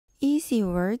Easy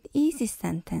word, easy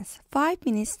sentence. 5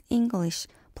 minutes English.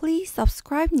 Please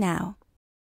subscribe now.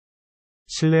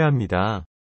 실례합니다.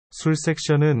 술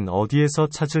섹션은 어디에서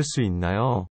찾을 수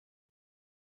있나요?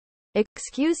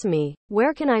 Excuse me,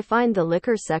 where can I find the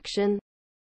liquor section?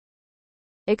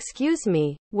 Excuse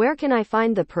me, where can I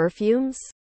find the perfumes?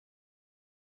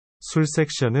 술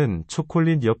섹션은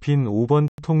초콜릿 옆인 5번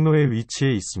통로에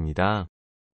위치해 있습니다.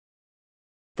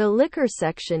 The liquor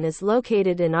section is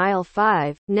located in aisle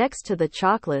 5, next to the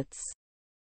chocolates.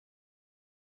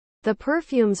 The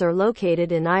perfumes are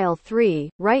located in aisle 3,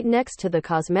 right next to the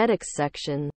cosmetics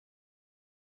section.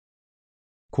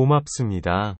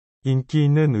 고맙습니다. 인기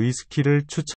있는 위스키를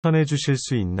추천해 주실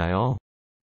수 있나요?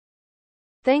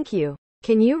 Thank you.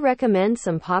 Can you recommend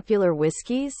some popular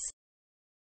whiskeys?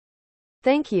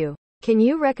 Thank you. Can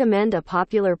you recommend a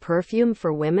popular perfume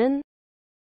for women?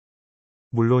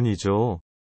 물론이죠.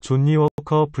 존니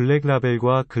워커 블랙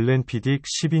라벨과 글렌피딕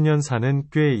 12년산은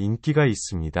꽤 인기가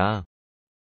있습니다.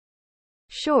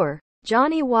 Sure.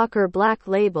 Johnny Walker Black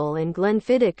Label and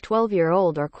Glenfiddich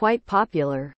 12-year-old are quite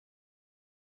popular.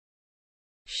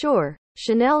 Sure.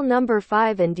 Chanel No.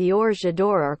 5 and Dior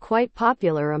J'adore are quite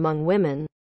popular among women.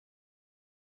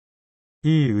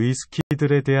 이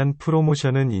위스키들에 대한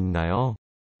프로모션은 있나요?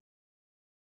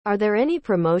 Are there any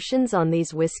promotions on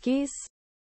these whiskeys?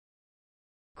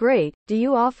 Great. Do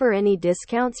you offer any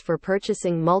discounts for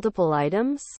purchasing multiple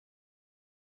items?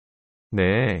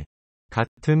 네.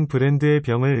 같은 브랜드의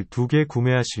병을 2개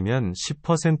구매하시면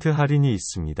 10% 할인이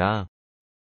있습니다.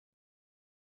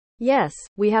 Yes,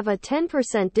 we have a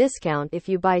 10% discount if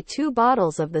you buy 2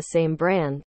 bottles of the same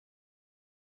brand.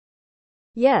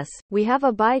 Yes, we have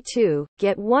a buy 2,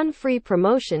 get 1 free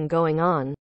promotion going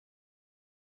on.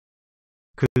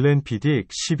 글렌피딕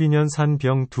 12년산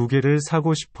병 2개를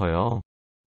사고 싶어요.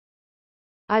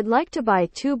 I'd like to buy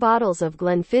 2 bottles of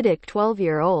Glenfiddich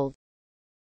 12-year-old.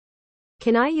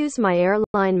 Can I use my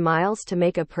airline miles to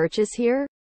make a purchase here?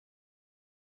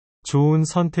 좋은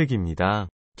선택입니다.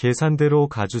 계산대로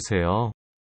가주세요.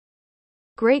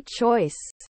 Great choice.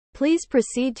 Please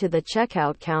proceed to the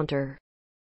checkout counter.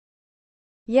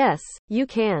 Yes, you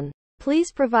can.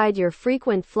 Please provide your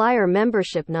frequent flyer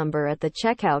membership number at the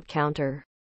checkout counter.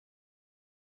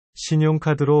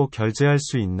 신용카드로 결제할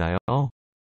수 있나요?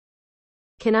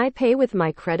 Can I pay with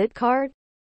my credit card?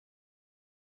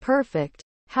 Perfect.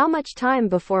 How much time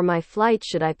before my flight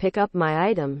should I pick up my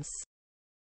items?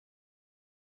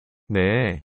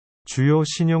 네. 주요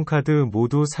신용카드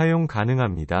모두 사용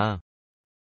가능합니다.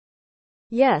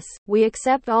 Yes, we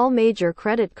accept all major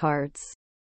credit cards.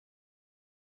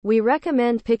 We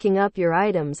recommend picking up your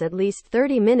items at least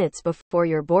 30 minutes before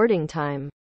your boarding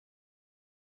time.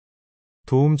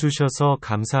 도움 주셔서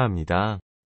감사합니다.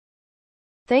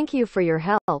 Thank you for your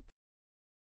help.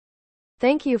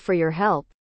 Thank you for your help.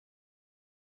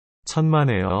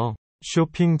 천만에요.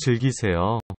 쇼핑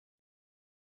즐기세요.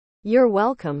 You're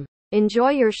welcome.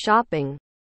 Enjoy your shopping.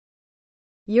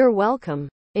 You're welcome.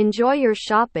 Enjoy your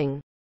shopping.